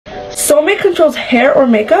Soulmate controls hair or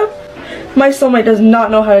makeup? My soulmate does not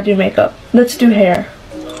know how to do makeup. Let's do hair.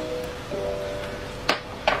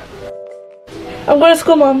 I'm going to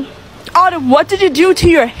school, Mom. Autumn, what did you do to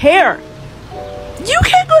your hair? You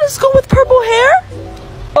can't go to school with purple hair?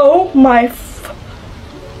 Oh my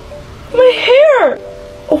hair!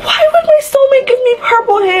 Why would my soulmate give me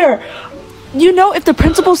purple hair? You know, if the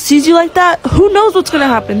principal sees you like that, who knows what's gonna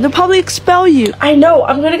happen? They'll probably expel you. I know,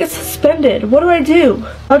 I'm gonna get suspended. What do I do?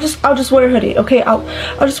 I'll just wear a hoodie, okay? I'll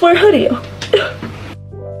just wear a hoodie.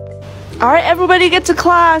 Alright, everybody get to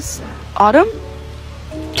class. Autumn?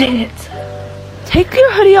 Dang it. Take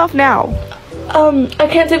your hoodie off now. I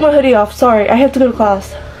can't take my hoodie off. Sorry, I have to go to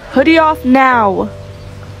class. Hoodie off now.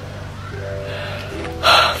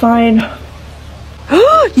 Fine.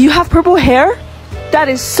 You have purple hair? That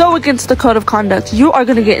is so against the code of conduct. You are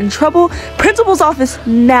gonna get in trouble. Principal's office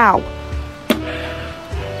now.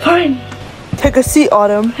 Fine. Take a seat,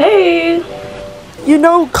 Autumn. Hey. You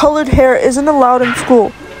know colored hair isn't allowed in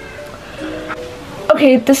school.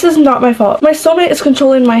 Okay, this is not my fault. My soulmate is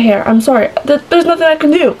controlling my hair. I'm sorry. There's nothing I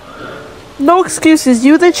can do. No excuses.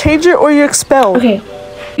 You either change it or you're expelled. Okay,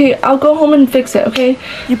 I'll go home and fix it, okay?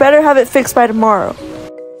 You better have it fixed by tomorrow.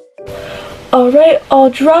 Alright, all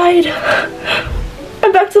dried.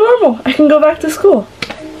 I'm back to normal. I can go back to school.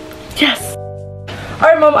 Yes.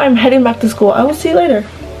 Alright, Mom, I'm heading back to school. I will see you later.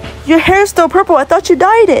 Your hair's still purple. I thought you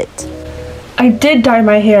dyed it. I did dye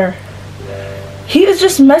my hair. He is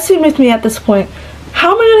just messing with me at this point.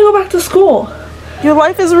 How am I gonna go back to school? Your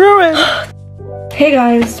life is ruined. Hey,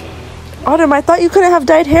 guys. Autumn, I thought you couldn't have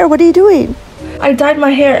dyed hair. What are you doing? I dyed my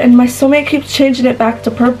hair and my soulmate keeps changing it back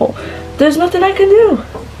to purple. There's nothing I can do.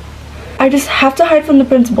 I just have to hide from the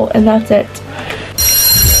principal and that's it.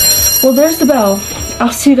 Well, there's the bell.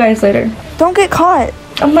 I'll see you guys later. Don't get caught.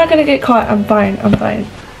 I'm not gonna get caught. I'm fine. I'm fine.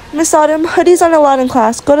 Miss Autumn, hoodies aren't allowed in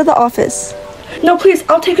class. Go to the office. No, please,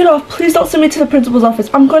 I'll take it off. Please don't send me to the principal's office.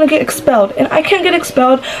 I'm gonna get expelled. And I can't get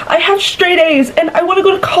expelled. I have straight A's and I want to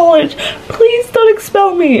go to college. Please don't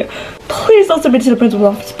expel me. Please don't send me to the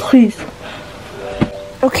principal's office. Please.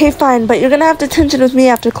 Okay, fine, but you're gonna have detention with me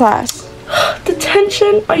after class.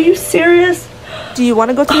 Detention? Are you serious? Do you want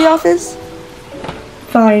to go to the office?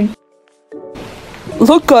 Fine.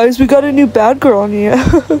 Look, guys, we got a new bad girl on here.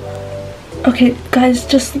 Okay, guys,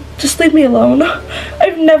 just leave me alone.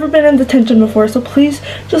 I've never been in detention before, so please,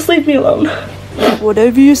 just leave me alone.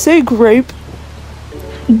 Whatever you say, Grape.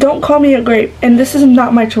 Don't call me a grape, and this is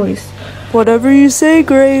not my choice. Whatever you say,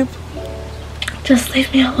 Grape. Just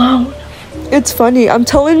leave me alone. It's funny, I'm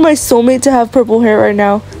telling my soulmate to have purple hair right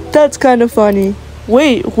now. That's kind of funny.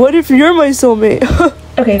 Wait, what if you're my soulmate?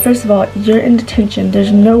 Okay, first of all, you're in detention.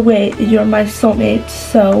 There's no way you're my soulmate,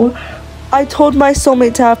 so... I told my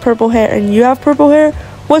soulmate to have purple hair and you have purple hair?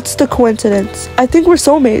 What's the coincidence? I think we're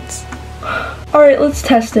soulmates. Alright, let's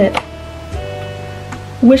test it.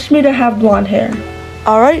 Wish me to have blonde hair.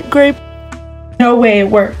 Alright, Grape. No way it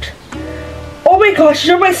worked. Oh my gosh,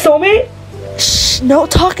 you're my soulmate? Shh, no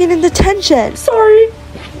talking in detention. Sorry.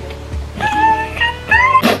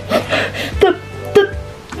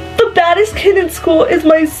 The baddest kid in school is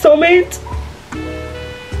my soulmate.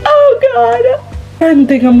 Oh god. I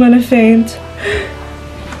think I'm gonna faint.